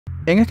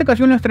En esta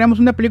ocasión les traemos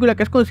una película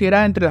que es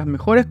considerada entre las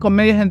mejores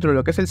comedias dentro de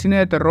lo que es el cine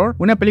de terror.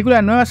 Una película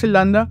de Nueva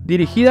Zelanda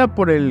dirigida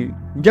por el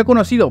ya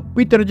conocido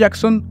Peter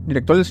Jackson,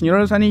 director del Señor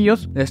de los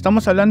Anillos.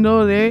 Estamos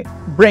hablando de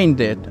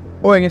Braindead,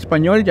 o en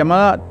español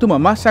llamada Tu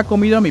mamá se ha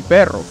comido a mi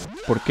perro.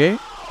 ¿Por qué?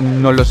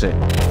 No lo sé.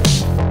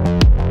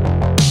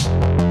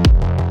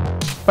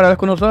 Para los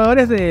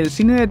conocedores del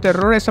cine de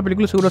terror, esta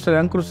película seguro se la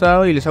han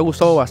cruzado y les ha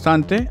gustado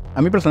bastante.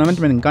 A mí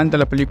personalmente me encanta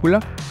la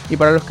película. Y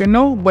para los que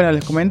no, bueno,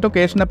 les comento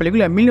que es una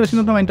película de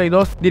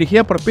 1992,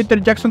 dirigida por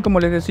Peter Jackson, como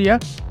les decía.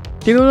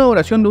 Tiene una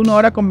duración de 1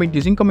 hora con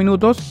 25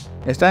 minutos.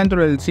 Está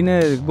dentro del cine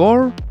de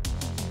gore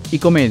y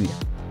comedia.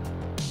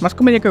 Más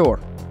comedia que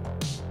gore,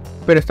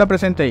 pero está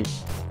presente ahí.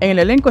 En el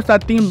elenco está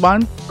Tim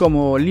Van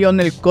como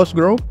Lionel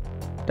Cosgrove.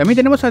 También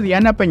tenemos a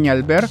Diana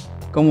Peñalver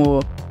como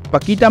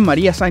Paquita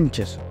María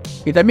Sánchez.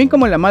 Y también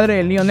como la madre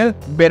de Lionel,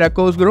 Vera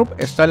Cosgrove,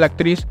 está la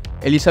actriz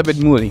Elizabeth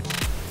Moody.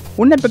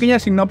 Una pequeña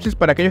sinopsis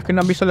para aquellos que no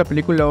han visto la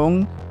película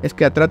aún es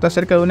que trata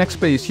acerca de una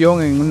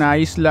expedición en una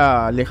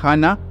isla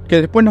lejana,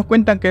 que después nos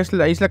cuentan que es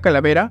la isla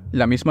Calavera,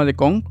 la misma de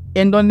Kong,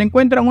 en donde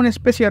encuentran una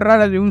especie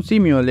rara de un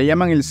simio, le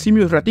llaman el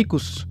Simius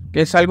raticus,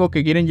 que es algo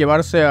que quieren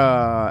llevarse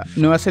a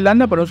Nueva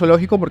Zelanda para un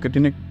zoológico porque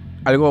tiene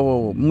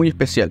algo muy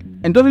especial.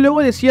 Entonces,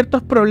 luego de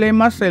ciertos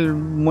problemas, el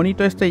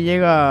monito este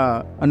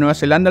llega a Nueva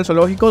Zelanda, al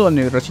zoológico,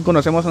 donde recién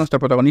conocemos a nuestro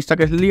protagonista,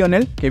 que es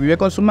Lionel, que vive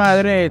con su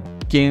madre,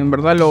 quien en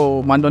verdad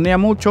lo mandonea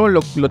mucho,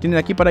 lo tiene de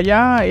aquí para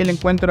allá. Él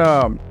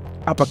encuentra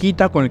a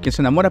Paquita, con el que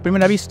se enamora a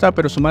primera vista,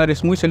 pero su madre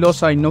es muy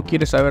celosa y no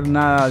quiere saber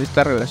nada de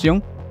esta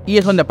relación. Y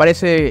es donde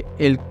aparece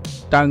el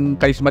tan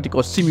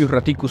carismático Simius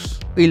raticus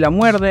y la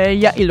muerde a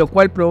ella, y lo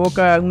cual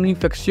provoca una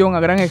infección a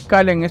gran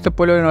escala en este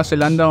pueblo de Nueva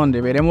Zelanda,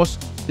 donde veremos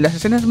las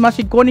escenas más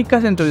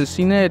icónicas dentro del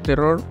cine de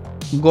terror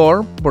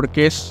gore,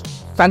 porque es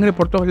sangre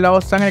por todos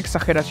lados, sangre,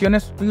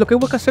 exageraciones. Lo que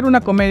busca hacer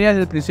una comedia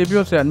desde el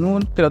principio, o sea, no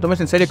te lo tomes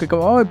en serio, que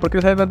como, ay, ¿por qué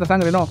le sale tanta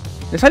sangre? No,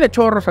 le sale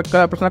chorros a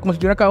cada persona, como si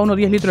tuviera cada uno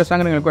 10 litros de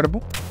sangre en el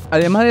cuerpo.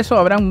 Además de eso,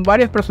 habrán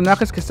varios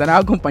personajes que estarán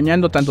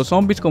acompañando, tanto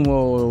zombies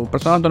como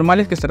personas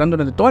normales, que estarán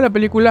durante toda la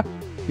película,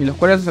 y los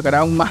cuales se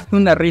sacarán más de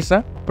una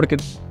risa, porque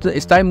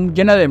está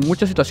llena de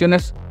muchas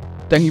situaciones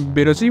tan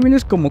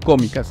inverosímiles como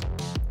cómicas,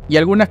 y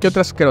algunas que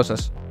otras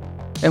asquerosas.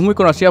 Es muy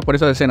conocida por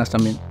esas escenas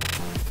también.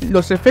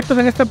 Los efectos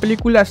en esta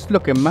película es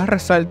lo que más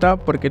resalta,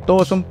 porque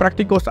todos son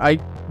prácticos. Hay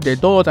de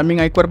todo, también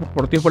hay cuerpos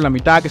partidos por la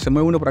mitad, que se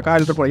mueve uno por acá,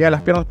 el otro por allá,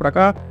 las piernas por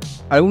acá.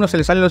 A algunos se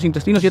les salen los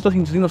intestinos y estos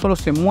intestinos solo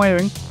se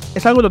mueven.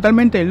 Es algo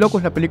totalmente loco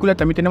en la película.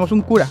 También tenemos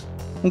un cura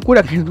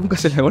que nunca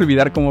se le va a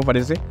olvidar cómo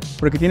parece,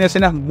 porque tiene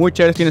escenas muy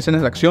chéveres, tiene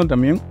escenas de acción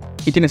también,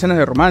 y tiene escenas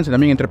de romance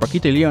también entre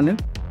Paquita y Lionel.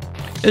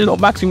 Es lo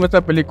máximo de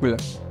esta película.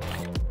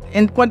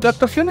 En cuanto a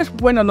actuaciones,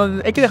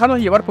 bueno, hay que dejarnos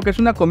llevar porque es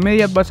una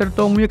comedia, va a ser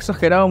todo muy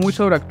exagerado, muy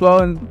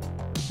sobreactuado en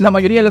la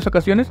mayoría de las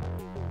ocasiones,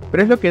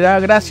 pero es lo que da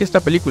gracia a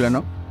esta película,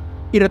 ¿no?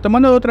 Y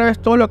retomando otra vez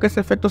todo lo que es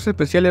efectos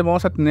especiales,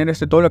 vamos a tener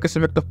todo lo que es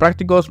efectos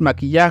prácticos,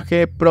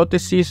 maquillaje,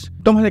 prótesis,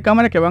 tomas de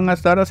cámara que van a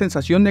dar la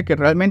sensación de que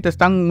realmente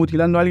están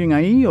mutilando a alguien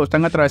ahí o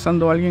están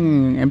atravesando a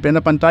alguien en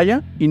plena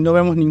pantalla, y no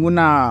vemos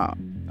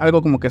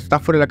algo como que está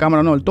fuera de la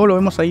cámara, no, todo lo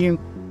vemos ahí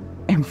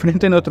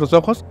enfrente de nuestros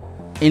ojos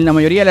en la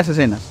mayoría de las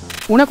escenas.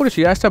 Una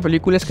curiosidad de esta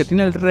película es que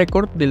tiene el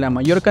récord de la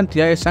mayor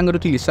cantidad de sangre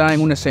utilizada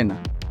en una escena.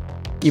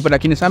 Y para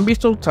quienes han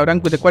visto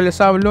sabrán de cuál les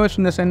hablo. Es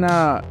una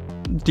escena,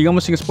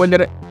 digamos sin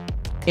spoiler,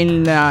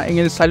 en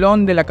el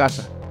salón de la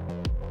casa,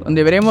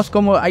 donde veremos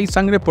cómo hay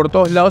sangre por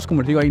todos lados.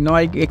 Como les digo, ahí no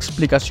hay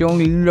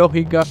explicación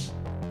lógica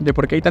de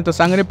por qué hay tanta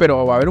sangre,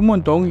 pero va a haber un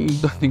montón, y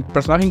el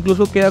personaje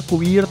incluso queda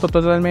cubierto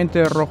totalmente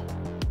de rojo.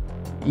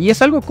 Y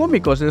es algo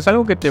cómico, o sea, es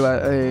algo que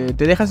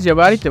te dejas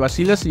llevar y te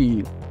vacilas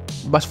y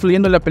vas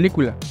fluyendo en la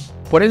película.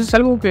 Por eso es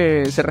algo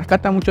que se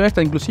rescata mucho de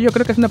esta. Inclusive yo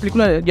creo que es una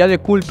película ya de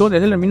culto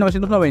desde el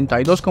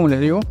 1992, como les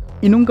digo,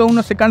 y nunca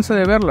uno se cansa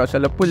de verla. O sea,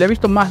 la he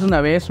visto más de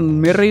una vez,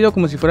 me he reído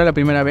como si fuera la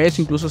primera vez.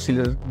 Incluso si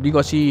les digo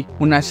así,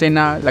 una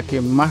escena, la que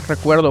más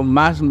recuerdo,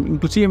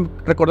 inclusive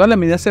recordarla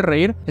me hace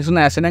reír, es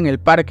una escena en el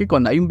parque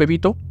cuando hay un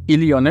bebito y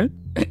Lionel.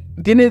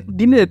 Tiene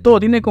de todo,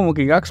 tiene como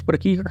que gags por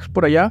aquí, gags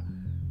por allá,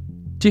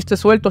 chistes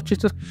sueltos,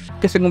 chistes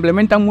que se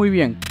complementan muy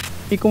bien.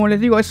 Y como les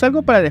digo, es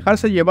algo para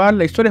dejarse llevar.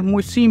 La historia es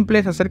muy simple,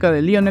 es acerca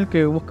de Lionel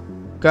que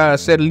busca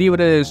ser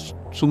libre de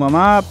su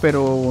mamá,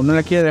 pero no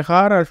la quiere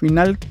dejar. Al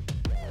final,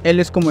 él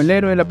es como el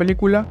héroe de la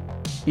película,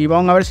 y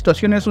van a haber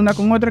situaciones una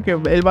con otra que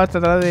él va a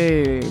tratar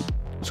de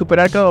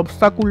superar cada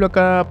obstáculo,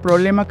 cada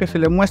problema que se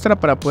le muestra,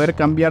 para poder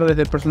cambiar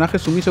desde el personaje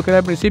sumiso que era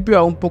al principio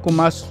a un poco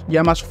más,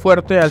 ya más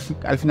fuerte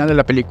al final de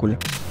la película.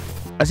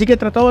 Así que he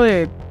tratado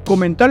de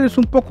comentarles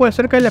un poco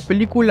acerca de la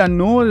película,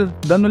 no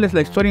dándoles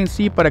la historia en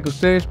sí para que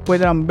ustedes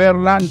puedan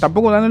verla,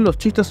 tampoco dándoles los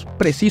chistes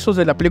precisos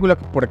de la película,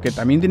 porque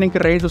también tienen que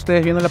reírse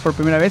ustedes viéndola por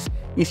primera vez,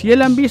 y si ya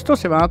la han visto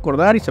se van a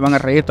acordar y se van a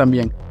reír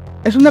también.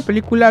 Es una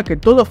película que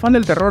todo fan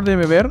del terror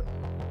debe ver,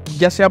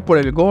 ya sea por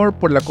el gore,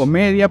 por la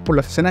comedia, por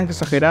las escenas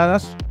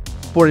exageradas,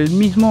 por el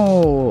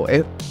mismo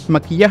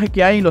maquillaje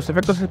que hay y los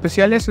efectos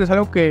especiales. Es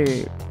algo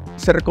que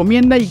se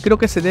recomienda y creo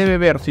que se debe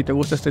ver si te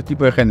gusta este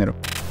tipo de género.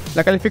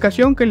 La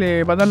calificación que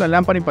le va a dar la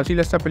Lámpara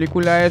Impasible a esta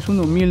película es un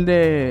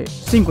humilde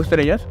 5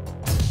 estrellas,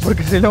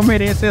 porque se lo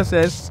merece. O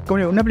sea, es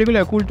como una película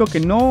de culto que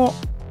no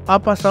ha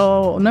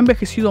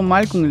envejecido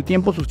mal con el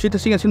tiempo. Sus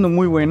chistes siguen siendo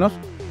muy buenos,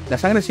 la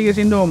sangre sigue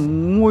siendo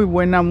muy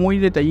buena, muy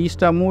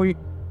detallista, muy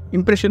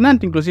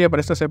impresionante inclusive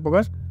para estas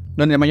épocas,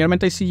 donde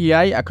mayormente hay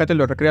CGI. Acá te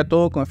lo recrea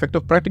todo con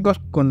efectos prácticos,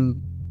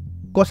 con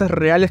cosas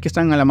reales que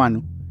están a la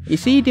mano. Y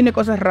sí, tiene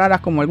cosas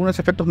raras, como algunos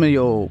efectos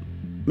medio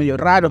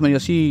raros, medio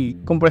así,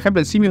 como por ejemplo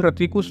el Simius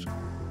Reticus,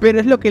 pero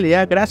es lo que le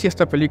da gracia a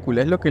esta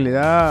película, es lo que le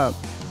da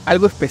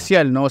algo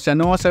especial, ¿no? O sea,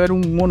 no vas a ver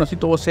un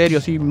monocito serio,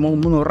 así,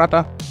 mono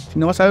rata,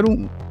 sino vas a ver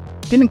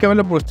tienen que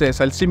verlo por ustedes,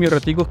 al Simius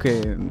Reticus,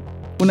 que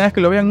una vez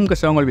que lo vean nunca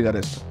se van a olvidar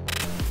de esto.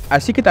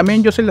 Así que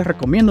también yo se les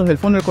recomiendo desde el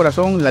fondo del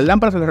corazón, La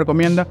Lámpara se les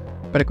recomienda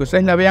para que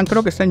ustedes la vean.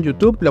 Creo que está en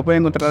YouTube, la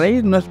pueden encontrar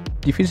ahí, no es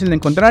difícil de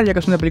encontrar ya que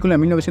es una película de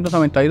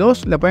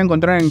 1992, la pueden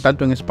encontrar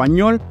tanto en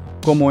español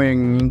como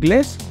en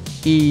inglés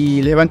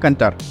y les va a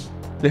encantar.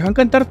 Les va a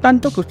encantar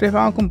tanto que ustedes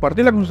van a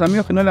compartirla con sus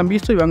amigos que no la han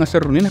visto y van a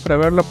hacer reuniones para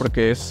verla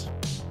porque es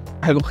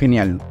algo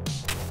genial.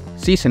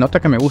 Sí, se nota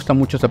que me gusta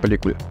mucho esta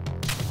película.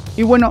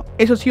 Y bueno,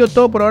 eso ha sido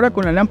todo por ahora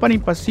con La Lámpara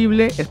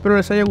Impasible. Espero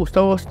les haya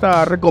gustado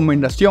esta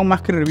recomendación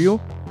más que review,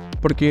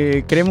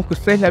 porque queremos que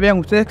ustedes la vean,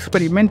 ustedes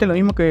experimenten lo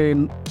mismo que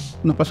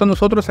nos pasó a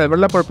nosotros al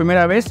verla por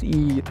primera vez,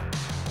 y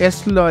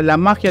es la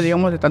magia,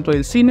 digamos, de tanto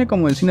del cine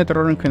como del cine de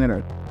terror en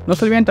general. No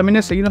se olviden también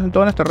de seguirnos en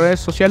todas nuestras redes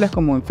sociales,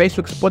 como en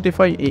Facebook,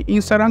 Spotify e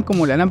Instagram,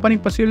 como La Lámpara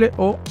Impasible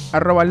o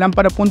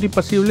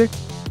 @lámpara.impasible.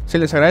 Se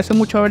les agradece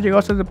mucho haber llegado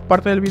a esta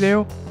parte del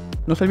video.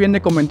 No se olviden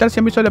de comentar si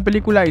han visto la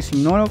película, y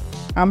si no lo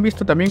han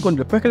visto también,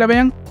 después que la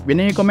vean,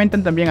 vienen y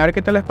comentan también a ver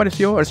qué tal les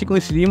pareció, a ver si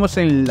coincidimos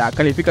en la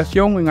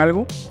calificación o en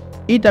algo.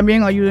 Y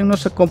también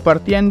ayúdennos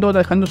compartiendo,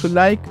 dejando su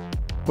like,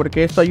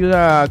 porque esto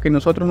ayuda a que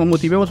nosotros nos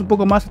motivemos un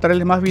poco más a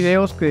traerles más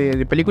videos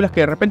de películas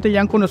que de repente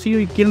ya han conocido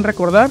y quieren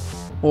recordar,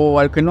 o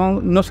al que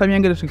no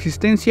sabían de su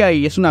existencia,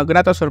 y es una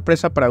grata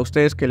sorpresa para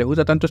ustedes que les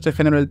gusta tanto este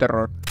género del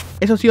terror.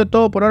 Eso ha sido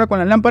todo por ahora con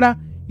La Lámpara,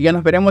 y ya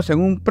nos veremos en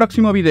un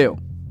próximo video.